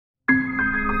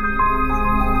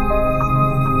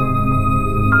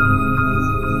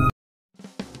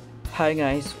Hi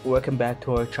guys, welcome back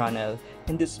to our channel.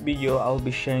 In this video, I'll be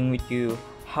sharing with you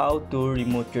how to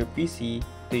remote your PC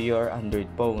to your Android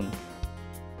phone.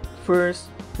 First,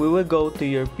 we will go to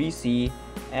your PC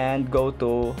and go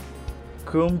to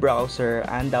Chrome browser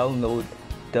and download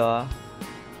the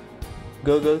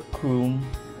Google Chrome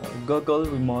or Google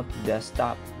Remote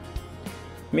Desktop.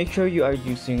 Make sure you are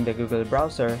using the Google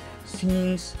browser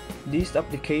since this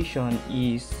application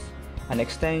is an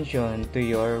extension to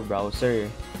your browser.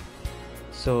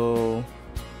 So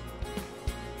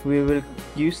we will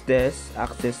use this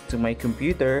access to my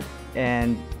computer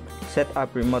and set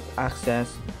up remote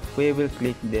access. We will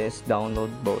click this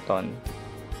download button.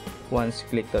 Once you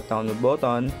click the download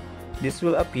button, this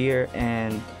will appear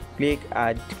and click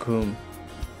add to Chrome.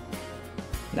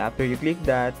 Now after you click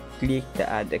that, click the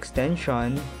add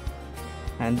extension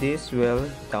and this will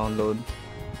download.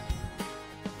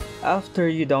 After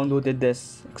you downloaded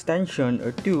this extension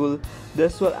or tool,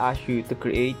 this will ask you to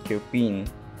create your PIN.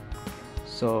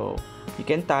 So you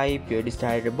can type your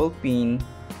desirable PIN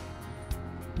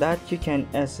that you can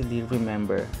easily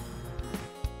remember.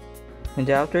 And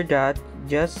after that,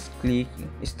 just click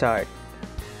start.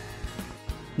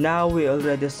 Now we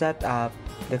already set up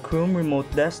the Chrome Remote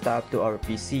Desktop to our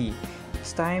PC.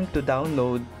 It's time to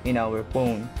download in our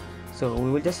phone. So we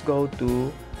will just go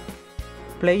to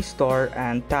Play Store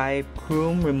and type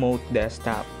Chrome Remote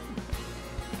Desktop.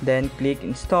 Then click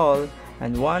install,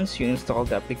 and once you install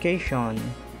the application,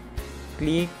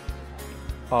 click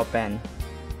open.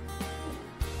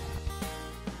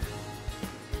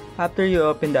 After you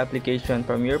open the application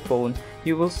from your phone,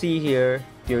 you will see here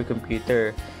your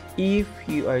computer. If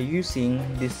you are using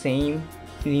the same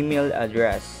email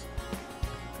address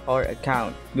or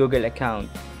account, Google account,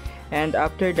 and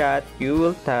after that you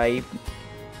will type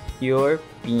your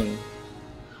PIN.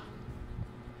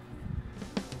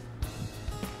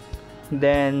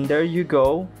 Then there you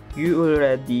go, you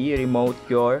already remote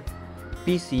your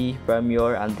PC from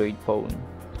your Android phone.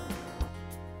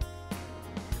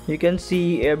 You can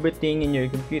see everything in your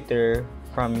computer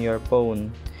from your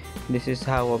phone. This is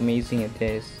how amazing it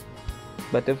is.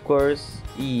 But of course,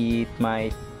 it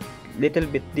might little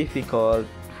bit difficult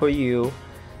for you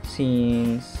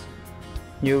since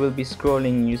you will be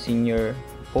scrolling using your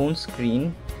phone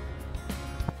screen.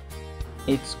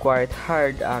 It's quite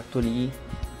hard actually,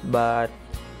 but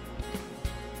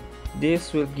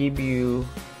this will give you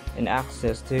an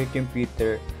access to your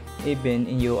computer even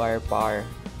in you are far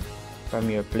from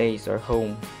your place or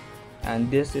home, and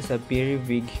this is a very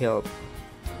big help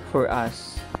for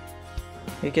us.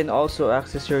 You can also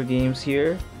access your games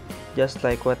here just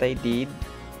like what I did.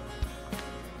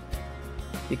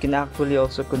 You can actually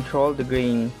also control the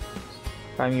grain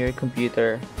from your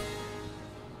computer.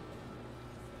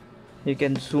 You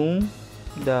can zoom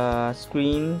the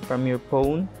screen from your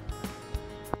phone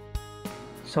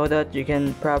so that you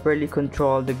can properly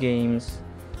control the games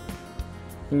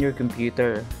in your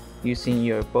computer using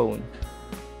your phone.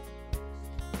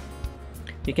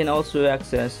 You can also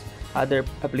access other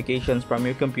applications from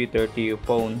your computer to your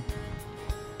phone,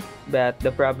 but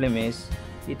the problem is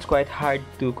it's quite hard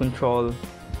to control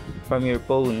from your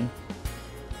phone,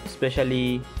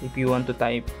 especially if you want to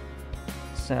type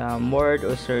some word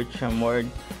or search some word.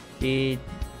 It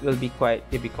will be quite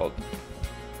difficult.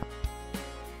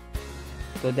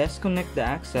 To disconnect the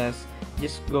access,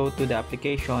 just go to the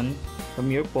application from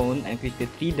your phone and click the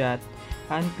three dot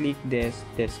and click this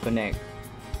disconnect.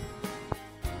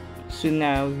 So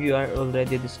now you are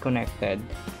already disconnected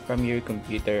from your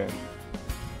computer,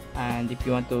 and if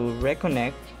you want to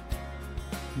reconnect,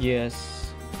 just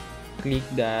click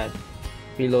that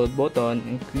reload button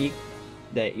and click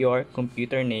your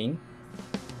computer name,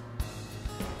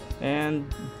 and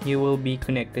you will be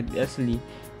connected easily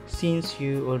since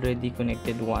you already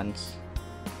connected once.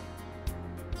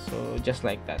 So just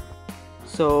like that.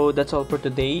 So that's all for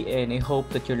today, and I hope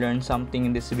that you learned something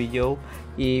in this video.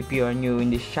 If you are new in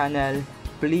this channel,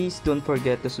 please don't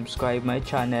forget to subscribe my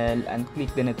channel and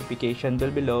click the notification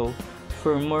bell below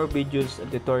for more videos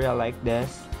and tutorial like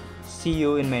this. See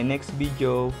you in my next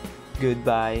video.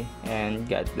 Goodbye and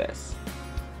God bless.